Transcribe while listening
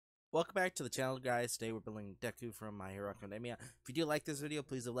Welcome back to the channel, guys. Today we're building Deku from My Hero Academia. If you do like this video,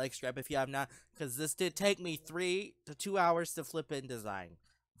 please leave a like, subscribe if you have not, because this did take me 3 to 2 hours to flip and design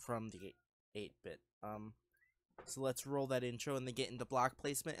from the 8-bit. So let's roll that intro and then get into block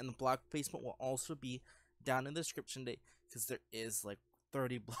placement, and the block placement will also be down in the description because there is like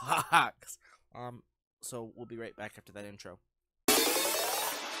 30 blocks. So we'll be right back after that intro.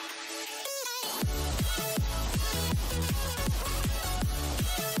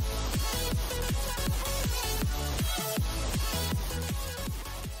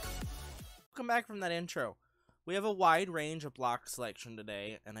 Welcome back from that intro. We have a wide range of block selection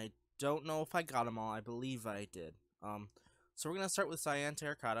today, and I don't know if I got them all. I believe I did. So we're gonna start with cyan,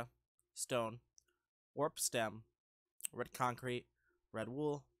 terracotta, stone, warp stem, red concrete, red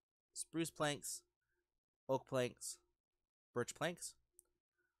wool, spruce planks, oak planks, birch planks,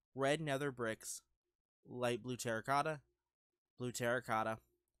 red nether bricks, light blue terracotta,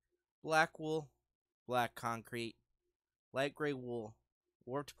 black wool, black concrete, light gray wool,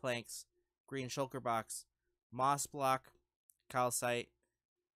 warped planks, green shulker box, moss block, calcite,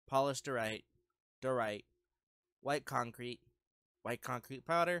 polished Dorite, white concrete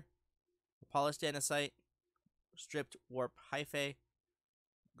powder, polished andesite, stripped warp hyphae,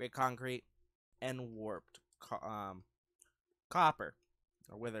 gray concrete, and warped copper,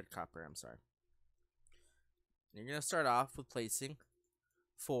 or withered copper, I'm sorry. You're going to start off with placing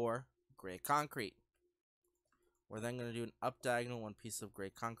 4 gray concrete. We're then going to do an up diagonal 1 piece of gray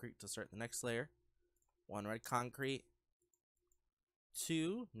concrete to start the next layer, 1 red concrete,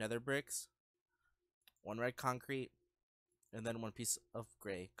 2 nether bricks, 1 red concrete, and then 1 piece of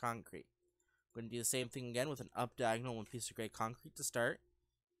gray concrete. We're going to do the same thing again with an up diagonal 1 piece of gray concrete to start,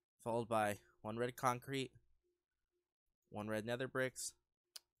 followed by 1 red concrete, 1 red nether bricks,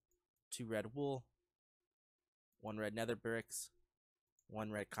 2 red wool, 1 red nether bricks,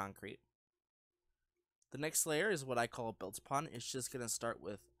 1 red concrete. The next layer is what I call built upon. It's just going to start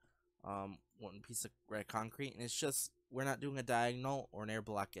with 1 piece of red concrete, and it's just, we're not doing a diagonal or an air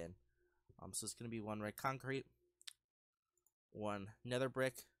block in. So it's going to be 1 red concrete, 1 nether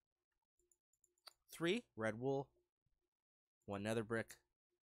brick, 3 red wool, 1 nether brick,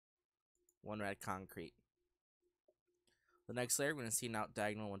 1 red concrete. The next layer, we're going to see an out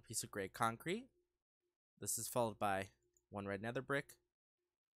diagonal 1 piece of gray concrete. This is followed by 1 red nether brick,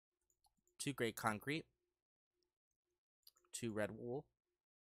 2 gray concrete, 2 red wool,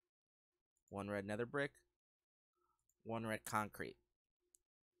 1 red nether brick, 1 red concrete.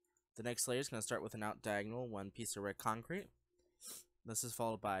 The next layer is going to start with an out diagonal 1 piece of red concrete. This is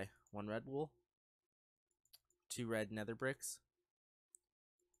followed by 1 red wool, 2 red nether bricks,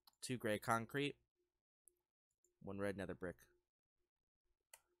 2 gray concrete, 1 red nether brick.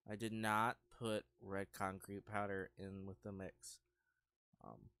 I did not put red concrete powder in with the mix.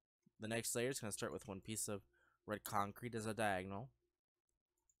 The next layer is going to start with 1 piece of red concrete as a diagonal,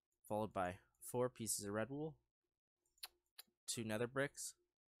 followed by 4 pieces of red wool, 2 nether bricks,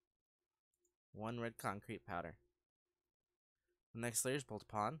 1 red concrete powder. The next layer is built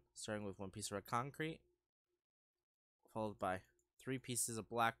upon, starting with 1 piece of red concrete, followed by 3 pieces of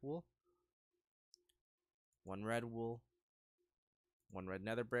black wool, 1 red wool, 1 red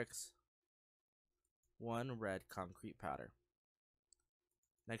nether bricks, 1 red concrete powder.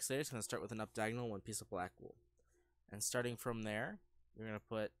 Next layer is going to start with an up diagonal 1 piece of black wool. And starting from there, you're going to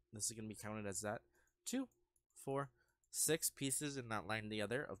put, this is going to be counted as that, 2, 4, 6 pieces in that line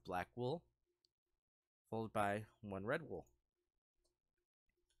together of black wool, followed by 1 red wool.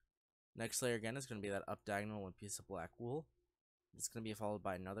 Next layer again is going to be that up diagonal 1 piece of black wool. It's going to be followed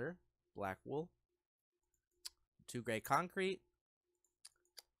by another black wool, 2 gray concrete,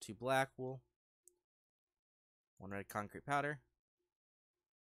 2 black wool, 1 red concrete powder,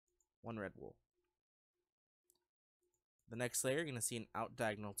 1 red wool. The next layer, you're going to see an out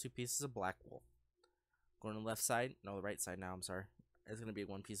diagonal 2 pieces of black wool. Going to the left side, no, the right side now, I'm sorry. It's going to be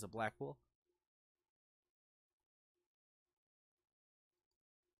 1 piece of black wool,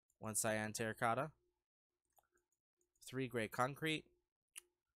 1 cyan terracotta, 3 gray concrete,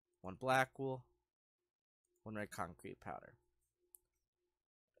 1 black wool, 1 red concrete powder.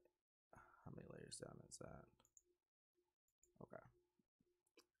 How many layers down is that? Okay.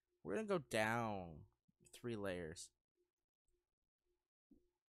 We're going to go down 3 layers.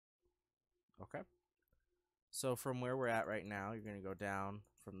 Okay. So from where we're at right now, you're going to go down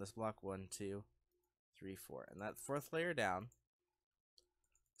from this block 1, 2, 3, 4. And that 4th layer down,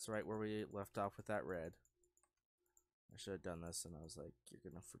 so right where we left off with that red. I should have done this, and I was like, you're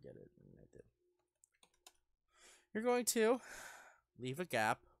going to forget it, and I did. You're going to leave a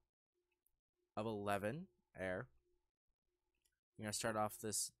gap of 11 air. You're going to start off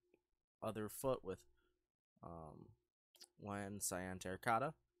this other foot with 1 cyan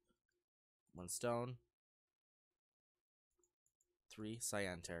terracotta, 1 stone, 3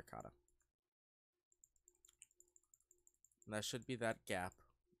 cyan terracotta. And that should be that gap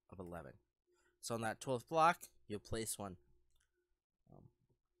of 11. So on that 12th block, you'll place 1.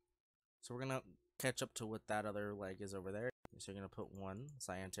 So we're gonna catch up to what that other leg is over there. So you're gonna put 1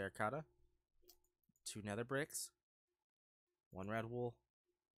 cyan terracotta, 2 nether bricks, 1 red wool,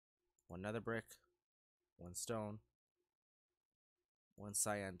 1 nether brick, 1 stone, 1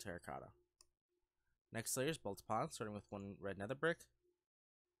 cyan terracotta. Next layer is built upon, starting with 1 red nether brick,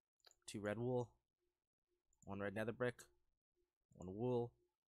 2 red wool, 1 red nether brick, 1 wool,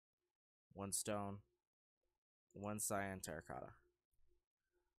 1 stone, 1 cyan terracotta.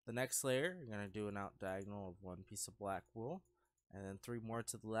 The next layer, you're going to do an out diagonal of 1 piece of black wool, and then 3 more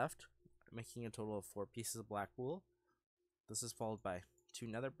to the left, making a total of 4 pieces of black wool. This is followed by 2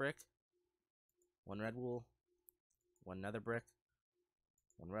 nether brick, 1 red wool, 1 nether brick,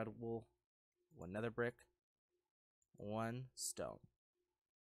 1 red wool, 1 nether brick, 1 stone.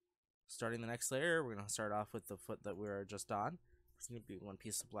 Starting the next layer, we're going to start off with the foot that we were just on. It's going to be 1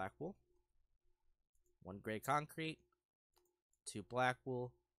 piece of black wool, 1 gray concrete, 2 black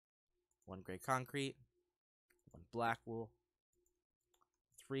wool, 1 gray concrete, 1 black wool,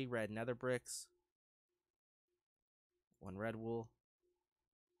 3 red nether bricks, 1 red wool,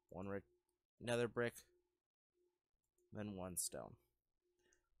 1 red nether brick, then 1 stone.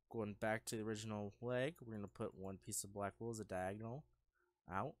 Going back to the original leg, we're going to put 1 piece of black wool as a diagonal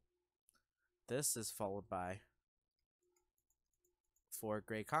out. This is followed by 4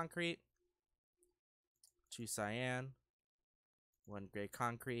 gray concrete, 2 cyan, 1 gray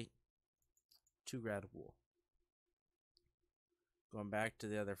concrete, 2 red wool. Going back to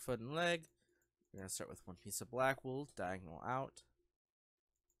the other foot and leg, we're going to start with 1 piece of black wool, diagonal out,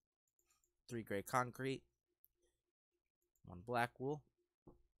 3 gray concrete, 1 black wool,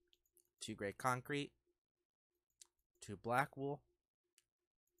 2 gray concrete, 2 black wool,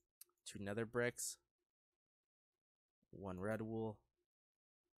 2 nether bricks, 1 red wool,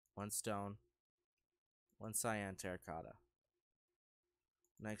 1 stone, 1 cyan terracotta.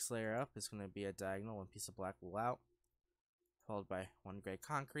 Next layer up is going to be a diagonal, 1 piece of black wool out, followed by 1 gray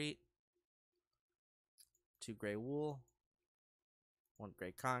concrete, 2 gray wool, 1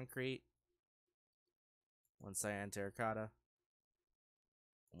 gray concrete, 1 cyan terracotta,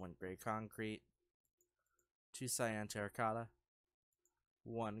 1 gray concrete, 2 cyan terracotta,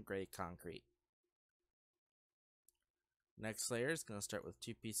 1 gray concrete. Next layer is going to start with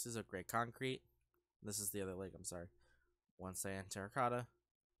 2 pieces of gray concrete. This is the other leg, I'm sorry. 1 cyan terracotta,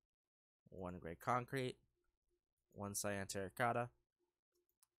 1 gray concrete, 1 cyan terracotta,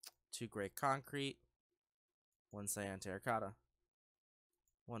 2 gray concrete, 1 cyan terracotta,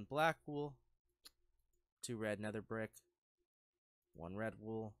 1 black wool, 2 red nether brick, 1 red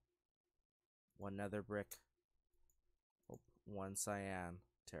wool, 1 nether brick, 1 cyan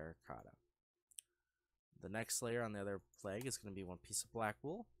terracotta. The next layer on the other leg is going to be 1 piece of black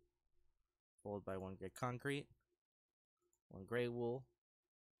wool, followed by 1 gray concrete, 1 gray wool,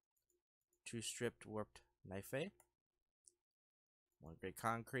 2 stripped warped knife, 1 gray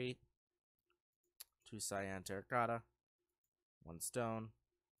concrete, 2 cyan terracotta, 1 stone,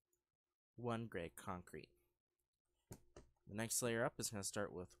 1 gray concrete. The next layer up is going to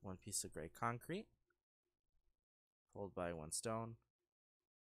start with 1 piece of gray concrete, followed by 1 stone,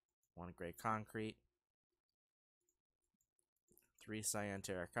 1 gray concrete, 3 cyan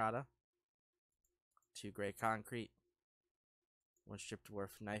terracotta, 2 gray concrete, 1 stripped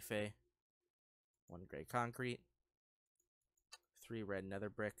dwarf knife, 1 gray concrete, 3 red nether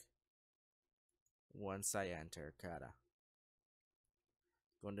brick, 1 cyan terracotta.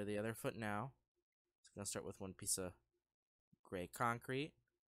 Going to the other foot now. It's going to start with 1 piece of gray concrete,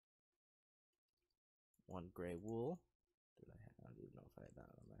 1 gray wool. I don't even know if I had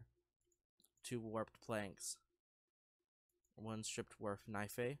that on there. 2 warped planks, 1 stripped dwarf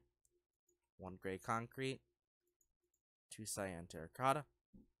knife, 1 gray concrete, 2 cyan terracotta,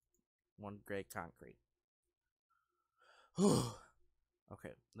 1 gray concrete.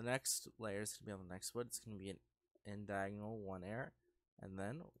 Okay, the next layer is going to be on the next wood. It's going to be an in diagonal 1 air, and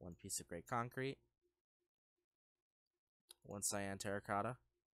then 1 piece of gray concrete, 1 cyan terracotta,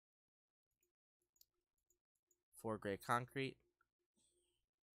 4 gray concrete,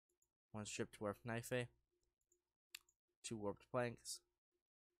 1 stripped dwarf knife, 2 warped planks,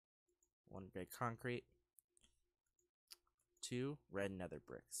 1 gray concrete, 2 red nether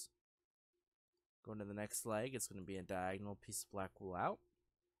bricks. Going to the next leg, it's going to be a diagonal piece of black wool out.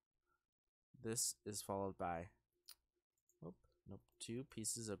 This is followed by Nope. 2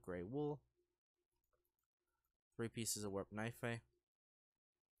 pieces of gray wool. 3 pieces of warped knife.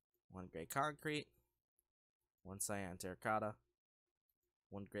 1 gray concrete. 1 cyan terracotta.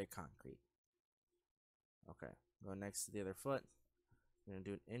 1 gray concrete. Okay. Go next to the other foot. We're going to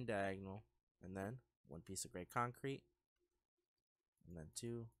do an in diagonal. And then 1 piece of gray concrete. And then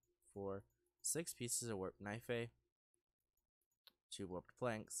 2, 4, 6 pieces of warped knife. 2 warped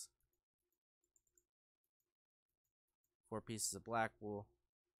planks. 4 pieces of black wool.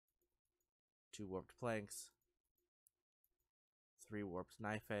 2 warped planks. 3 warped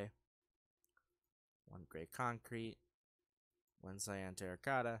knife. 1 gray concrete. 1 cyan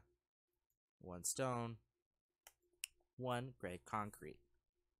terracotta. 1 stone. 1 gray concrete.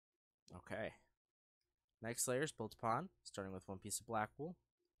 Okay. Next layer is built upon, starting with 1 piece of black wool,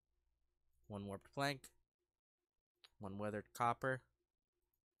 1 warped plank, 1 weathered copper,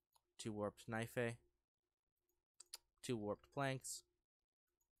 2 warped knife, 2 warped planks,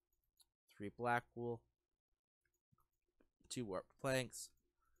 3 black wool, 2 warped planks,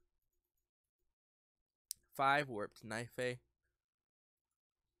 5 warped knife,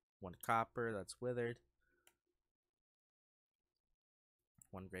 1 copper that's withered,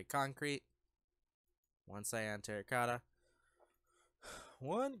 1 gray concrete, 1 cyan terracotta,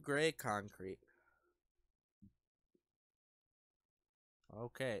 1 gray concrete.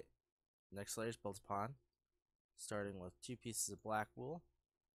 Okay, next layer is built upon, starting with 2 pieces of black wool,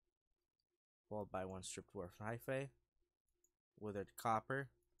 followed by 1 stripped warped hyphae, withered copper,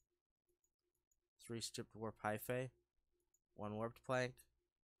 3 stripped warped hyphae, 1 warped plank,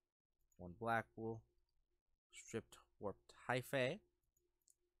 1 black wool, stripped warped hyphae,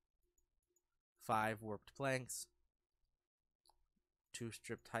 5 warped planks, 2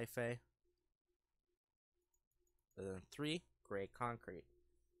 stripped hyphae, and then 3 gray concrete.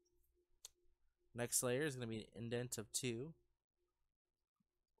 Next layer is going to be an indent of 2,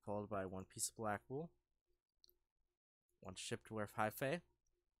 followed by 1 piece of black wool, 1 stripped warped hyphae,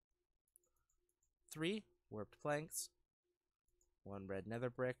 3 warped planks, 1 red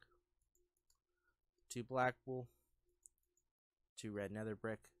nether brick, 2 black wool, 2 red nether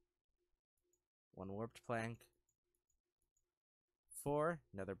brick, 1 warped plank, 4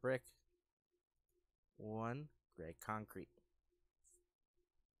 nether brick, 1 gray concrete.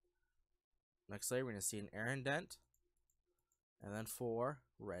 Next layer, we're going to see an air indent, and then 4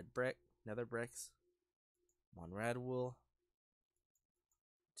 red nether bricks, 1 red wool,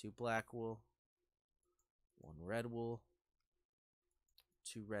 2 black wool, 1 red wool,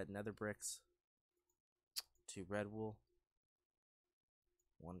 2 red nether bricks, 2 red wool,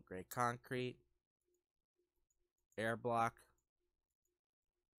 1 gray concrete, air block,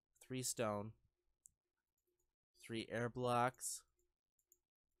 3 stone, 3 air blocks,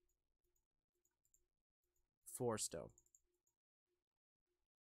 4 stone.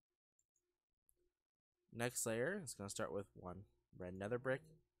 Next layer is going to start with 1 red nether brick.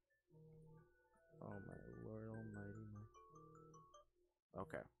 Oh my lord almighty.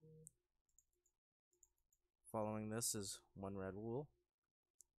 Okay. Following this is 1 red wool,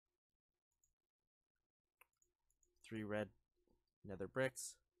 3 red nether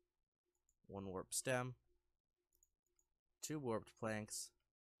bricks, 1 warped stem, 2 warped planks,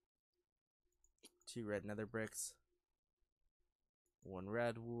 2 red nether bricks, 1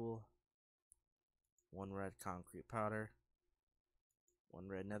 red wool, 1 red concrete powder, 1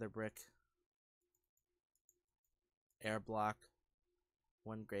 red nether brick, air block,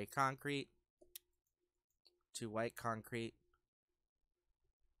 1 gray concrete, 2 white concrete,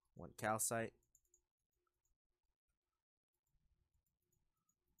 1 calcite,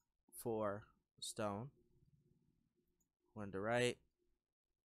 4 stone, 1 Dorite,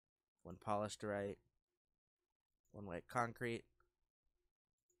 1 polished Dorite, 1 white concrete,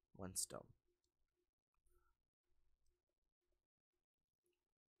 1 stone.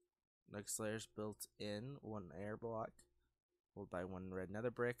 Next layer is built in 1 air block, followed by 1 red nether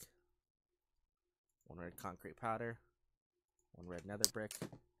brick, 1 red concrete powder, 1 red nether brick.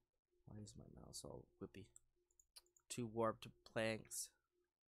 Why is my mouse all whippy? 2 warped planks,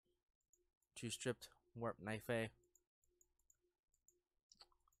 2 stripped warped knife,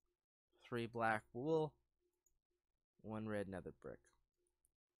 3 black wool, 1 red nether brick.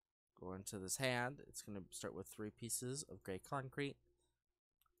 Go into this hand. It's going to start with 3 pieces of gray concrete,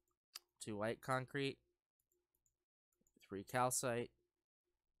 2 white concrete, 3 calcite,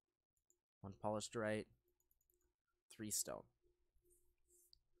 1 polished Dorite, 3 stone.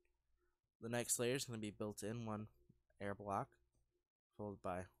 The next layer is going to be built in 1 air block, followed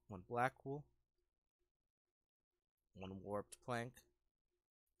by 1 black wool, 1 warped plank,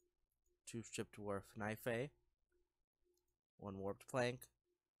 2 stripped warped knife, one warped plank,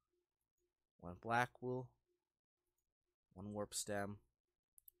 one black wool, one warp stem,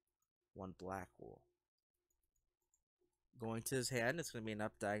 one black wool. Going to his hand, it's going to be an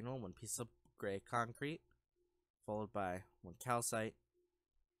up diagonal, one piece of gray concrete, followed by one calcite,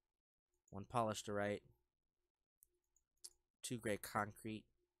 one polished Dorite, two gray concrete,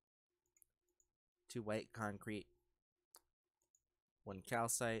 two white concrete, one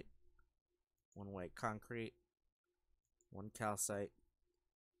calcite, one white concrete, one calcite,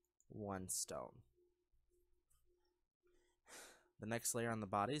 one stone. The next layer on the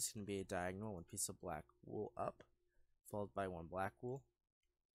body is going to be a diagonal, one piece of black wool up, followed by one black wool,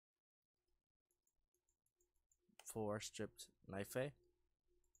 4 stripped knife,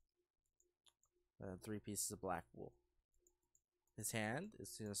 and 3 pieces of black wool. His hand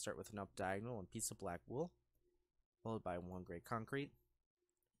is going to start with an up diagonal, one piece of black wool, followed by one gray concrete,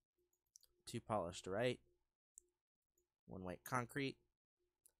 2 polished Dorite, one white concrete,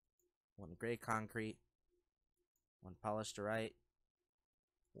 one gray concrete, one polished Dorite,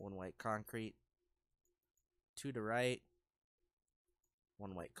 one white concrete, 2 Dorite,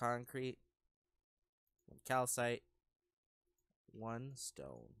 one white concrete, one calcite, one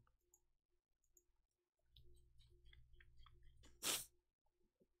stone.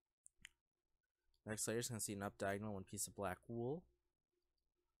 Next layer is going to see an up diagonal, one piece of black wool,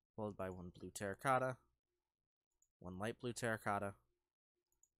 followed by one blue terracotta, one light blue terracotta,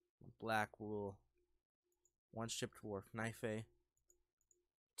 one black wool, one stripped warped knife, 2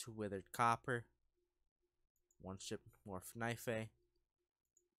 withered copper, one stripped warped knife,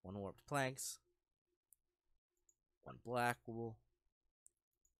 one warped planks, one black wool,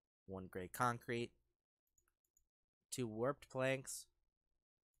 one gray concrete, 2 warped planks,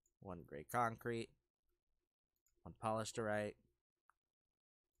 one gray concrete, one polished Dorite,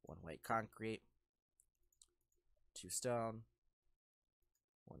 one white concrete, 2 stone,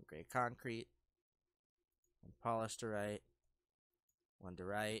 one gray concrete, one polished Dorite, one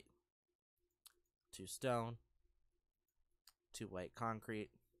Dorite, 2 stone, 2 white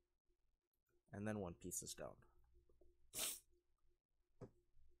concrete, and then 1 piece of stone.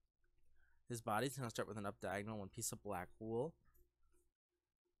 His body's going to start with an up diagonal, 1 piece of black wool,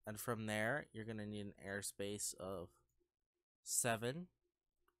 and from there you're going to need an airspace of 7,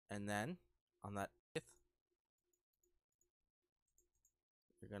 and then on that 5th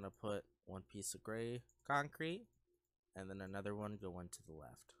you're going to put 1 piece of gray concrete and then another one going to the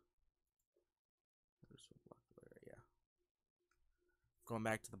left. Going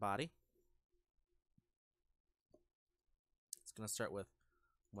back to the body, it's going to start with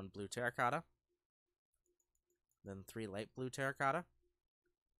 1 blue terracotta, then 3 light blue terracotta,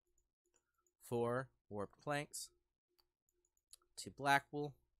 4 warped planks, 2 black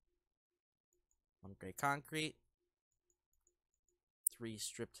wool, 1 gray concrete, 3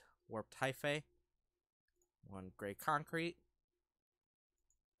 stripped warped hyphae, 1 gray concrete,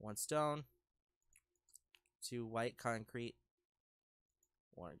 1 stone, 2 white concrete,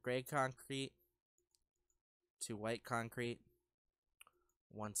 1 gray concrete, 2 white concrete,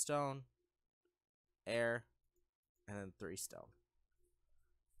 1 stone, air, and then 3 stone.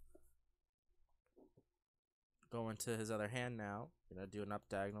 Go into his other hand now. We're going to do an up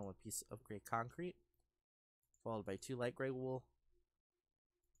diagonal, 1 piece of gray concrete, followed by 2 light gray wool,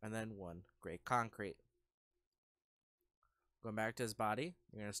 and then 1 gray concrete. Going back to his body,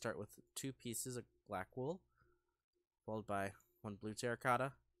 you're going to start with 2 pieces of black wool, followed by 1 blue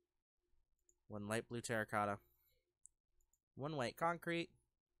terracotta, 1 light blue terracotta, 1 white concrete,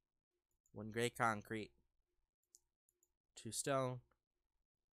 1 gray concrete, 2 stone,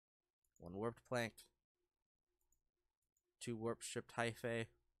 1 warped plank, 2 warped stripped hyphae,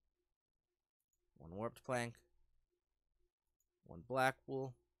 1 warped plank, 1 black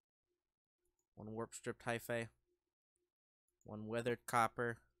wool, 1 warped stripped hyphae, 1 weathered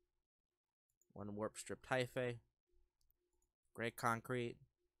copper, 1 warped stripped hyphae, gray concrete,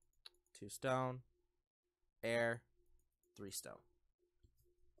 2 stone, air, 3 stone.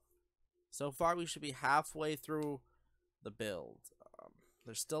 So far we should be halfway through the build.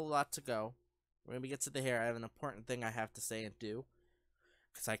 There's still a lot to go. When we get to the hair, I have an important thing I have to say and do,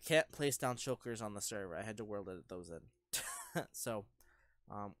 because I can't place down chokers on the server. I had to world edit those in. So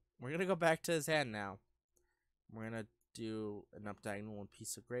we're going to go back to his hand now. We're going to do an up diagonal, 1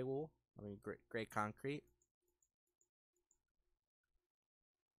 piece of gray wool, gray concrete,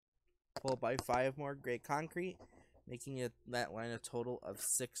 followed by 5 more gray concrete, making it that line a total of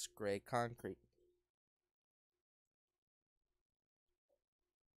 6 gray concrete.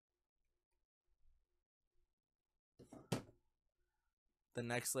 The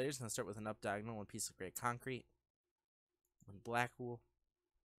next layer is going to start with an up diagonal, 1 piece of gray concrete, 1 black wool,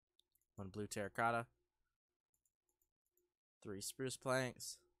 1 blue terracotta, 3 spruce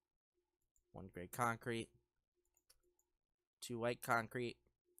planks, 1 gray concrete, 2 white concrete,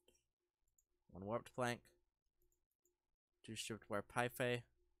 1 warped plank, 2 stripped wire pyphe,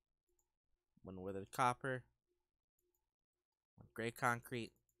 1 withered copper, 1 gray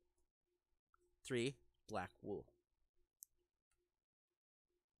concrete, 3 black wool.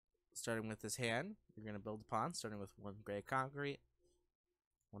 Starting with this hand, you're going to build upon, starting with 1 gray concrete,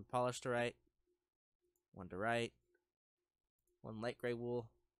 1 polished Dorite, 1 Dorite, 1 light gray wool,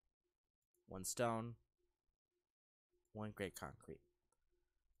 1 stone, 1 gray concrete.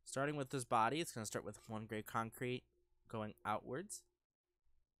 Starting with this body, it's going to start with 1 gray concrete going outwards.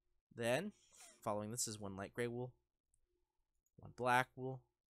 Then, following this is 1 light gray wool, 1 black wool,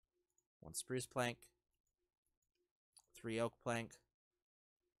 1 spruce plank, 3 oak plank,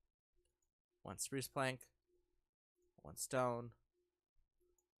 1 spruce plank, 1 stone,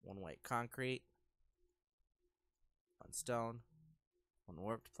 1 white concrete, 1 stone, 1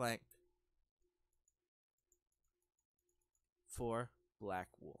 warped plank, 4 black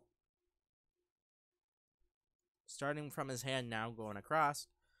wool. Starting from his hand now, going across,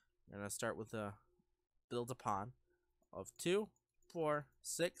 we're going to start with a build upon of 2, 4,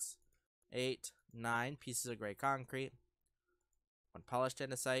 6, 8, 9 pieces of gray concrete, 1 polished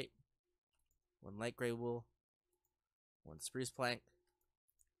andesite, 1 light gray wool, 1 spruce plank,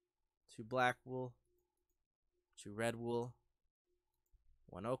 2 black wool, 2 red wool,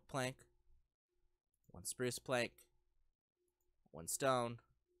 1 oak plank, 1 spruce plank, 1 stone,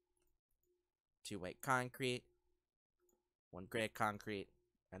 2 white concrete, 1 gray concrete,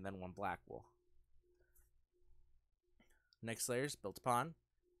 and then 1 black wool. Next layer is built upon,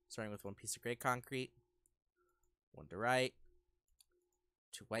 starting with 1 piece of gray concrete, 1 Dorite,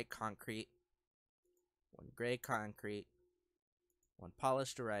 2 white concrete, 1 gray concrete, 1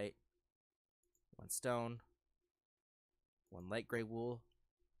 polished Dorite, 1 stone, 1 light gray wool,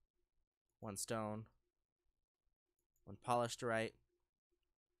 1 stone, 1 polished Dorite,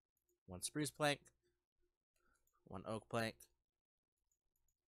 1 spruce plank, 1 oak plank,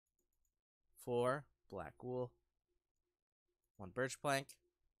 4 black wool, 1 birch plank,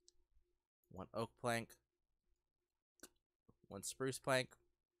 1 oak plank, 1 spruce plank,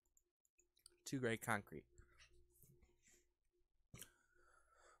 2 gray concrete.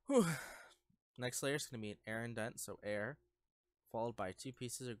 Whew. Next layer is going to be an air indent, so air, followed by 2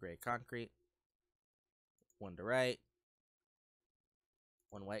 pieces of gray concrete, 1 Dorite,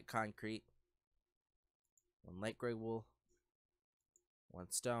 1 white concrete, 1 light gray wool,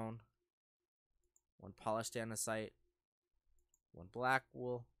 1 stone, 1 polished andesite, 1 black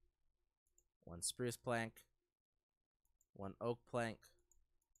wool, 1 spruce plank, 1 oak plank,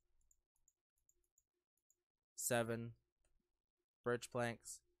 7 birch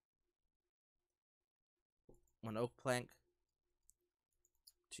planks, 1 oak plank,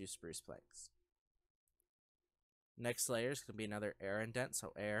 2 spruce planks. Next layer is going to be another air indent,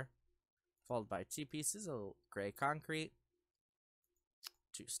 so air, followed by 2 pieces of gray concrete,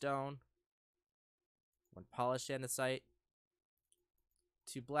 2 stone, 1 polished andesite,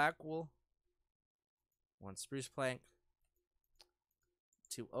 2 black wool, 1 spruce plank,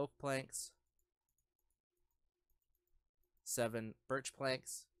 2 oak planks, 7 birch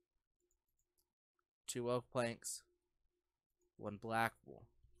planks, 2 oak planks, 1 black wool.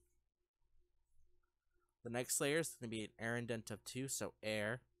 The next layer is going to be an air indent of 2, so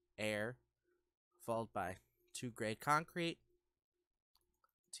air, followed by 2 gray concrete,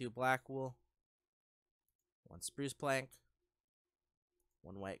 2 black wool, 1 spruce plank,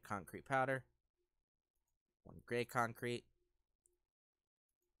 1 white concrete powder, 1 gray concrete,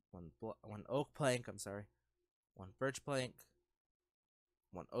 1 oak plank, 1 birch plank,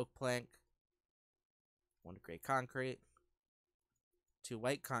 1 oak plank, 1 gray concrete, 2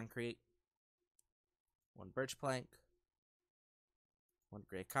 white concrete, 1 birch plank, 1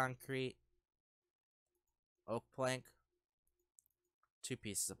 gray concrete, oak plank, 2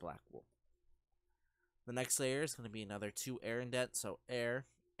 pieces of black wool. The next layer is going to be another 2 air indents, so air,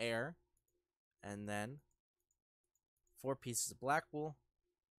 and then 4 pieces of black wool,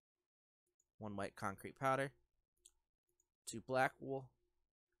 1 white concrete powder, 2 black wool,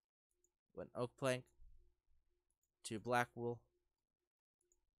 1 oak plank, 2 black wool,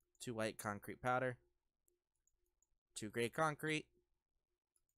 2 white concrete powder, 2 gray concrete,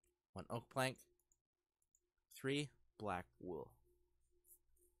 1 oak plank, 3 black wool.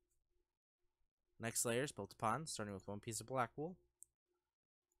 Next layer is built upon, starting with 1 piece of black wool,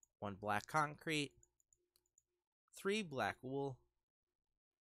 1 black concrete, 3 black wool,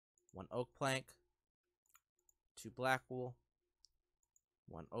 1 oak plank, 2 black wool,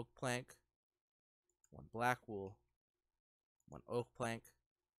 1 oak plank, 1 black wool, 1 oak plank,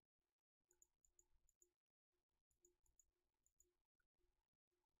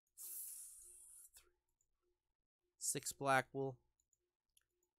 6 black wool,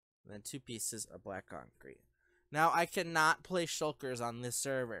 and then 2 pieces of black concrete. Now I cannot place shulkers on this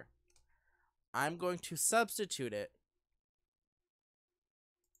server. I'm going to substitute it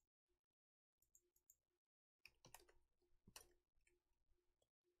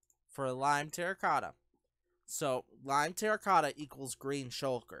for lime terracotta. So lime terracotta equals green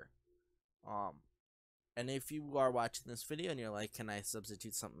shulker. And if you are watching this video and you're like, can I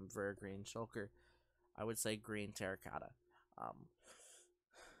substitute something for a green shulker? I would say green terracotta.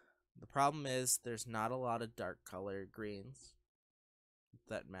 The problem is there's not a lot of dark color greens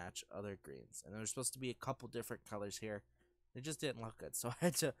that match other greens. And there's supposed to be a couple different colors here. It just didn't look good. So I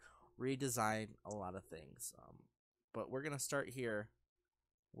had to redesign a lot of things. But we're going to start here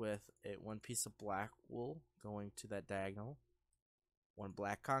with 1 piece of black wool going to that diagonal. 1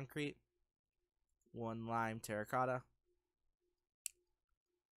 black concrete. 1 lime terracotta.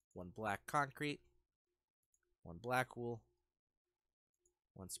 1 black concrete. 1 black wool.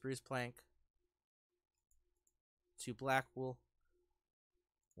 1 spruce plank. 2 black wool.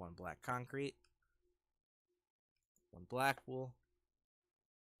 1 black concrete. 1 black wool.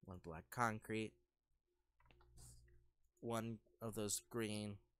 1 black concrete. 1 of those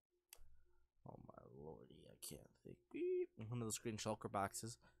green. Oh my lordy, I can't think. Beep. 1 of those green shulker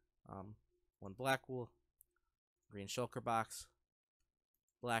boxes. 1 black wool. Green shulker box.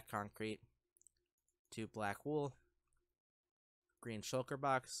 Black concrete. 2 black wool. Green shulker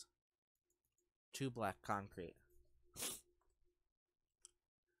box. 2 black concrete.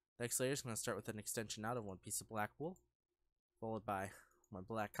 Next layer is going to start with an extension out of 1 piece of black wool, followed by 1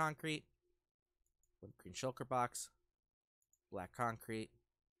 black concrete, 1 green shulker box, black concrete,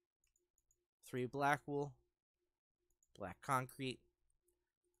 3 black wool, black concrete,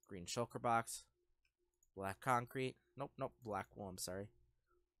 green shulker box, black concrete, black wool, I'm sorry,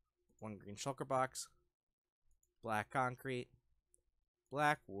 1 green shulker box, black concrete,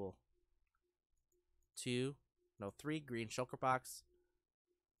 black wool, 3 green shulker box,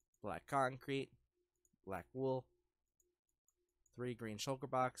 black concrete, black wool, 3 green shulker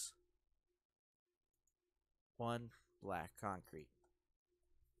box, 1 black concrete.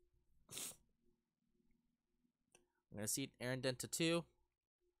 I'm going to seed air indent to 2,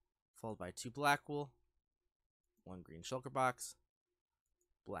 followed by 2 black wool, 1 green shulker box,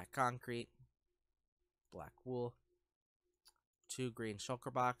 black concrete, black wool, 2 green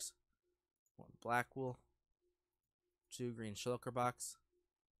shulker box, 1 black wool, 2 green shulker box,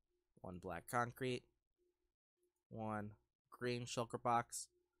 1 black concrete, 1 green shulker box,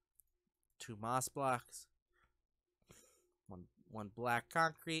 2 moss blocks, 1 black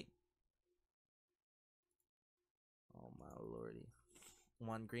concrete, oh my lordy,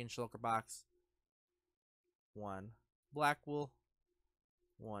 1 green shulker box, 1 black wool,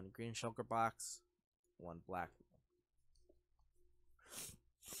 1 green shulker box, 1 black wool.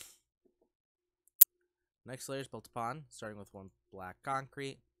 Next layer is built upon, starting with 1 black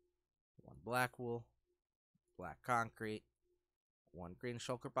concrete, 1 black wool, black concrete, 1 green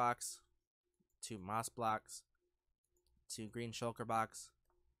shulker box, 2 moss blocks, 2 green shulker box,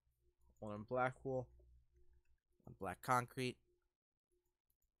 1 black wool, 1 black concrete,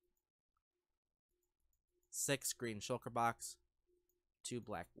 6 green shulker box, 2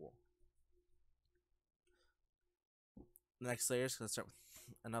 black wool. The next layer is going to start with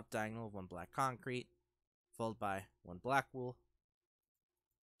an up diagonal of 1 black concrete, followed by 1 black wool,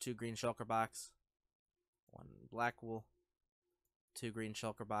 2 green shulker box, 1 black wool, 2 green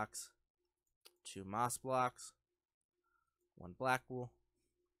shulker box, 2 moss blocks, 1 black wool,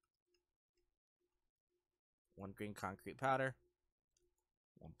 1 green concrete powder,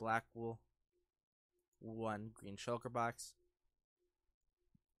 1 black wool, 1 green shulker box,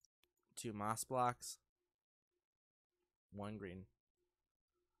 2 moss blocks, 1 green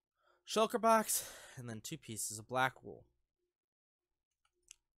shulker box, and then 2 pieces of black wool.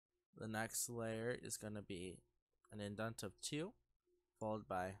 The next layer is going to be an indent of 2, followed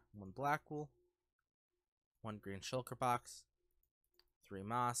by 1 black wool, 1 green shulker box, 3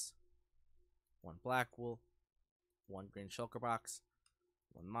 moss, 1 black wool, 1 green shulker box,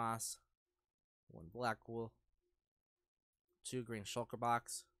 1 moss, 1 black wool, 2 green shulker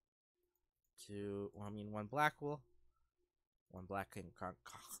box, 1 black wool, 1 black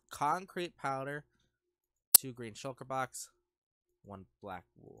concrete powder, 2 green shulker box, 1 black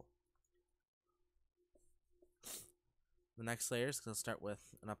wool. The next layer is going to start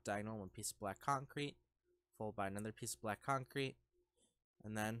with an up diagonal, 1 piece of black concrete, followed by another piece of black concrete,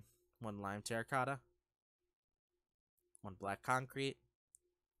 and then 1 lime terracotta, 1 black concrete,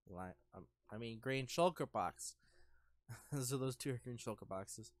 green shulker box. So those 2 are green shulker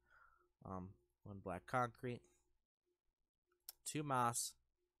boxes. 1 black concrete, 2 moss,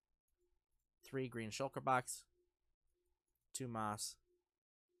 3 green shulker box, 2 moss,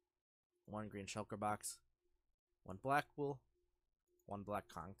 1 green shulker box, 1 black wool, 1 black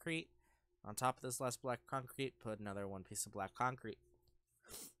concrete. On top of this last black concrete, put another 1 piece of black concrete.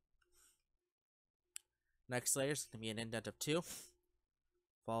 Next layer is going to be an indent of 2,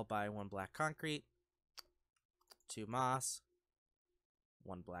 followed by 1 black concrete, 2 moss,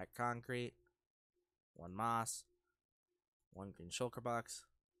 1 black concrete, 1 moss, 1 green shulker box,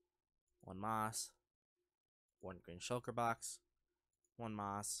 1 moss, 1 green shulker box, 1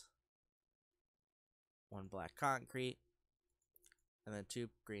 moss, 1 black concrete, and then 2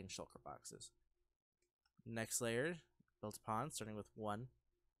 green shulker boxes. Next layer built upon, starting with 1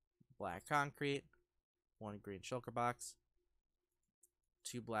 black concrete, 1 green shulker box,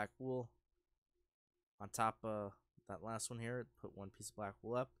 2 black wool. On top of that last one here, put 1 piece of black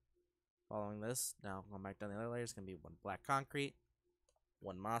wool up. Following this, now going back down the other layer, is going to be 1 black concrete,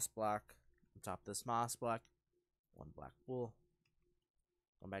 1 moss block. On top of this moss block, 1 black wool.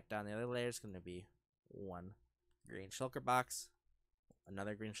 Going back down the other layer is going to be 1 green shulker box,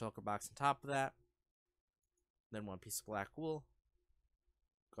 another green shulker box on top of that, then 1 piece of black wool.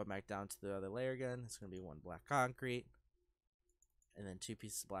 Go back down to the other layer again. It's going to be 1 black concrete, and then 2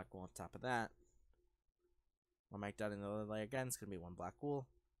 pieces of black wool on top of that. Go back down in the other layer again. It's going to be 1 black wool,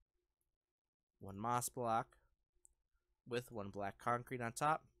 1 moss block with 1 black concrete on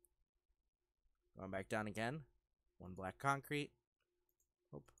top. Going back down again, 1 black concrete,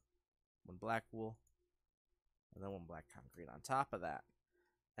 1 black wool, and then 1 black concrete on top of that.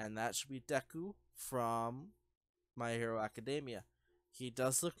 And that should be Deku from My Hero Academia. He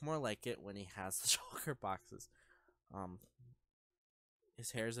does look more like it when he has the shulker boxes.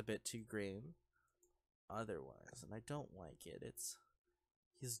 His hair is a bit too green otherwise, and I don't like it. It's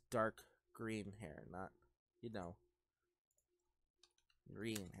his dark green hair, not,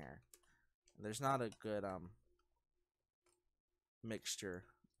 green hair. There's not a good mixture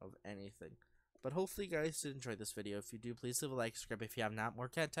of anything. But hopefully you guys did enjoy this video. If you do, please leave a like, subscribe if you have not. More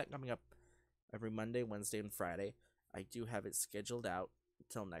content coming up every Monday, Wednesday, and Friday. I do have it scheduled out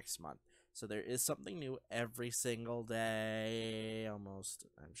until next month. So there is something new every single day. Almost,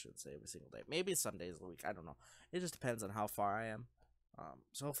 I should say every single day. Maybe some days of the week. I don't know. It just depends on how far I am.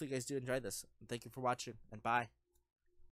 So hopefully you guys do enjoy this. Thank you for watching, and bye.